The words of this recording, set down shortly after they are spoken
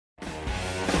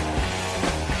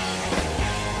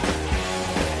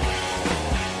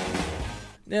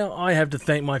Now, I have to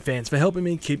thank my fans for helping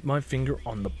me keep my finger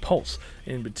on the pulse,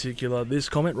 in particular this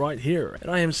comment right here, and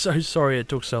I am so sorry it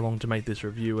took so long to make this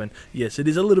review, and yes, it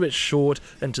is a little bit short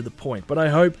and to the point, but I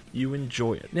hope you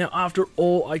enjoy it. Now, after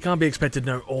all, I can't be expected to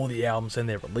know all the albums and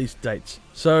their release dates,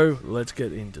 so let's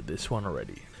get into this one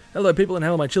already. Hello people and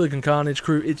hello my Chili Con Carnage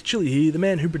crew, it's Chili here, the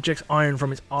man who projects iron from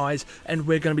his eyes, and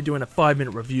we're going to be doing a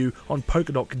 5-minute review on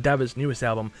Polkadot Cadaver's newest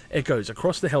album, Echoes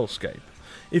Across the Hellscape.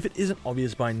 If it isn't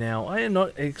obvious by now, I am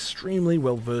not extremely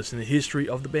well versed in the history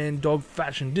of the band Dog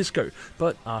Fashion Disco,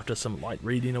 but after some light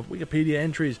reading of Wikipedia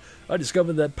entries, I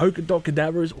discovered that Polkadot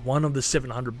Cadaver is one of the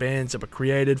 700 bands that were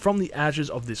created from the ashes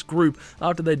of this group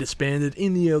after they disbanded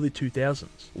in the early 2000s.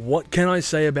 What can I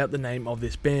say about the name of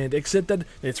this band except that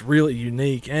it's really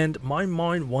unique, and my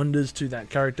mind wanders to that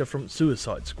character from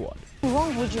Suicide Squad. What's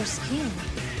wrong with your skin?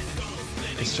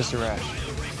 It's just a rash.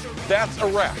 That's a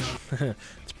rash.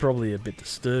 It's probably a bit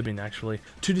disturbing actually.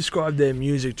 To describe their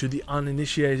music to the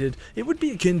uninitiated, it would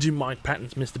be akin to Mike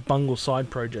Patton's Mr. Bungle side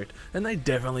project, and they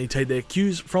definitely take their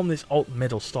cues from this alt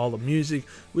metal style of music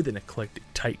with an eclectic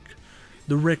take.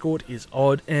 The record is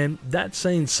odd, and that's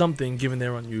saying something given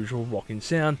their unusual rocking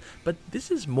sound, but this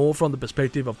is more from the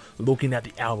perspective of looking at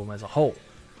the album as a whole.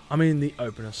 I mean, the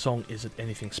opener song isn't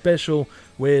anything special,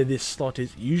 where this slot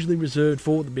is usually reserved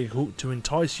for the big hook to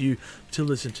entice you to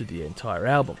listen to the entire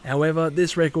album. However,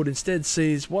 this record instead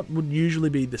sees what would usually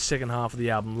be the second half of the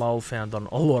album lull found on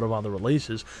a lot of other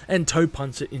releases, and toe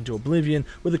punts it into oblivion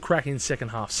with a cracking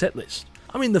second half setlist.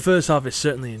 I mean, the first half is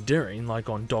certainly endearing, like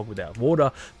on Dog Without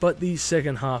Water, but the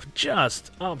second half just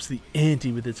ups the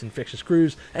ante with its infectious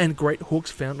grooves and great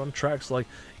hooks found on tracks like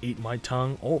Eat My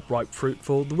Tongue or Ripe Fruit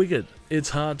for the Wicked. It's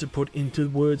hard to put into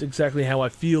words exactly how I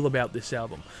feel about this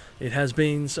album. It has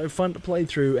been so fun to play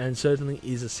through and certainly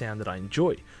is a sound that I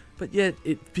enjoy, but yet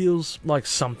it feels like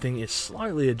something is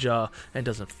slightly ajar and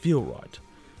doesn't feel right.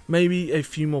 Maybe a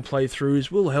few more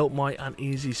playthroughs will help my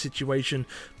uneasy situation,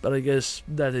 but I guess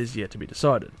that is yet to be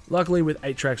decided. Luckily, with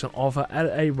 8 tracks on offer at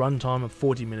a runtime of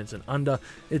 40 minutes and under,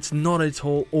 it's not a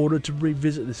tall order to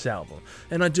revisit this album,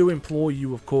 and I do implore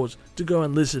you, of course, to go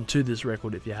and listen to this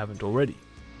record if you haven't already.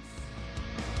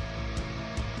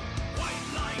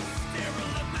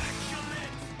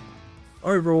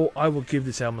 Overall, I will give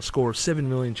this album a score of 7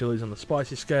 million chilies on the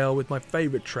spicy scale, with my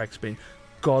favourite tracks being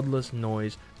Godless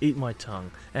Noise, Eat My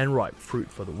Tongue, and Ripe Fruit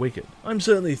for the Wicked. I'm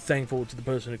certainly thankful to the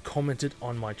person who commented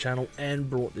on my channel and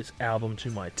brought this album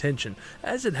to my attention,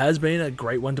 as it has been a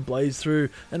great one to blaze through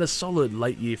and a solid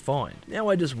late year find. Now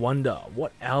I just wonder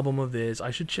what album of theirs I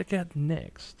should check out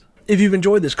next. If you've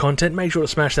enjoyed this content, make sure to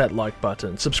smash that like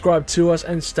button, subscribe to us,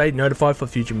 and stay notified for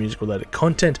future music-related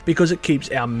content, because it keeps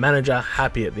our manager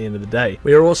happy at the end of the day.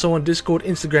 We are also on Discord,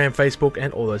 Instagram, Facebook,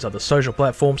 and all those other social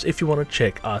platforms if you want to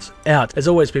check us out. As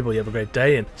always, people, you have a great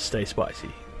day and stay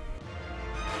spicy.